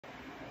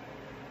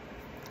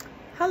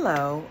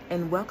Hello,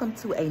 and welcome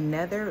to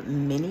another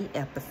mini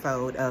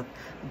episode of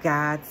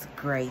God's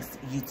Grace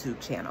YouTube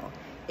channel.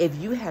 If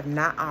you have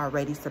not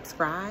already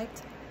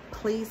subscribed,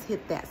 please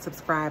hit that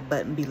subscribe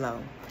button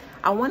below.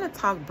 I want to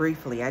talk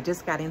briefly. I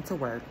just got into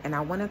work, and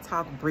I want to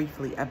talk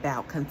briefly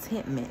about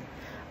contentment,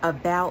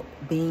 about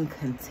being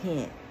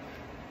content.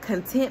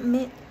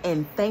 Contentment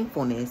and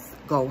thankfulness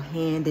go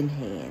hand in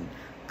hand.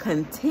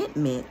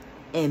 Contentment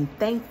and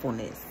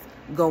thankfulness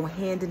go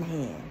hand in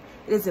hand.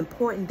 It is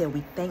important that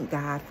we thank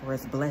God for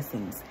his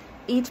blessings.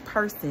 Each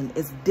person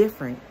is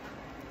different,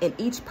 and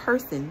each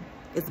person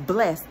is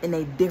blessed in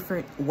a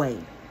different way.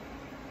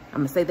 I'm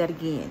going to say that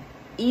again.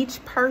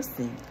 Each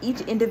person,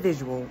 each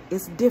individual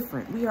is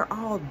different. We are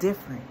all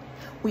different.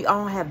 We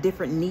all have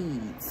different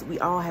needs. We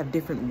all have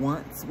different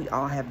wants. We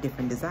all have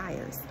different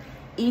desires.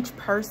 Each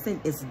person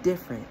is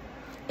different,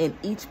 and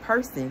each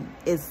person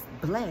is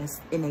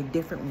blessed in a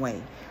different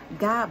way.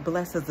 God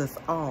blesses us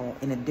all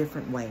in a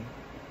different way.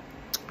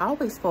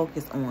 Always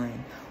focus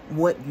on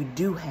what you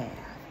do have.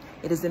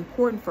 It is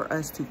important for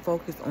us to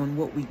focus on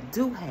what we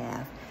do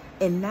have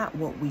and not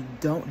what we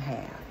don't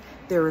have.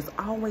 There is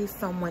always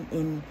someone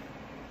in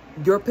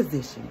your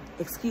position.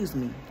 Excuse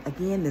me.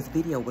 Again, this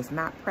video was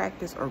not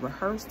practiced or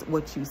rehearsed.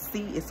 What you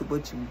see is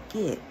what you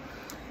get.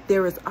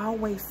 There is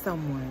always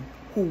someone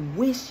who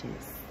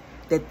wishes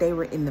that they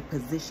were in the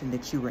position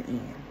that you were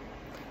in.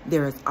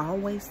 There is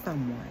always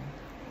someone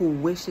who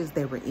wishes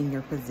they were in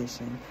your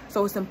position.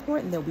 So it's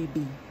important that we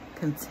be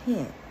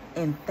content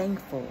and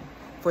thankful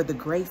for the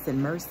grace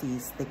and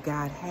mercies that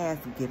God has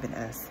given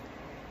us.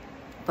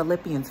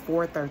 Philippians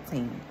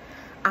 4:13,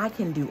 I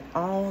can do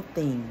all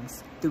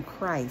things through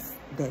Christ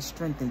that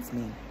strengthens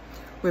me.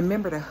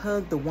 Remember to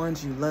hug the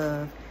ones you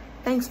love.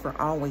 Thanks for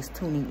always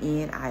tuning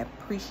in. I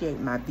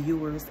appreciate my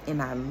viewers,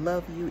 and I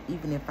love you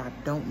even if I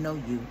don't know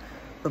you.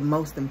 But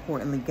most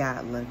importantly,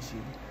 God loves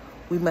you.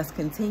 We must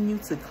continue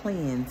to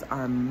cleanse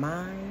our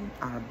mind,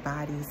 our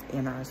bodies,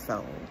 and our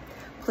soul.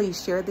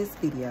 Please share this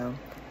video.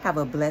 Have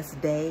a blessed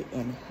day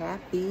and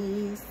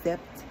happy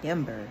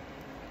September.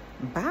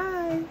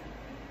 Bye.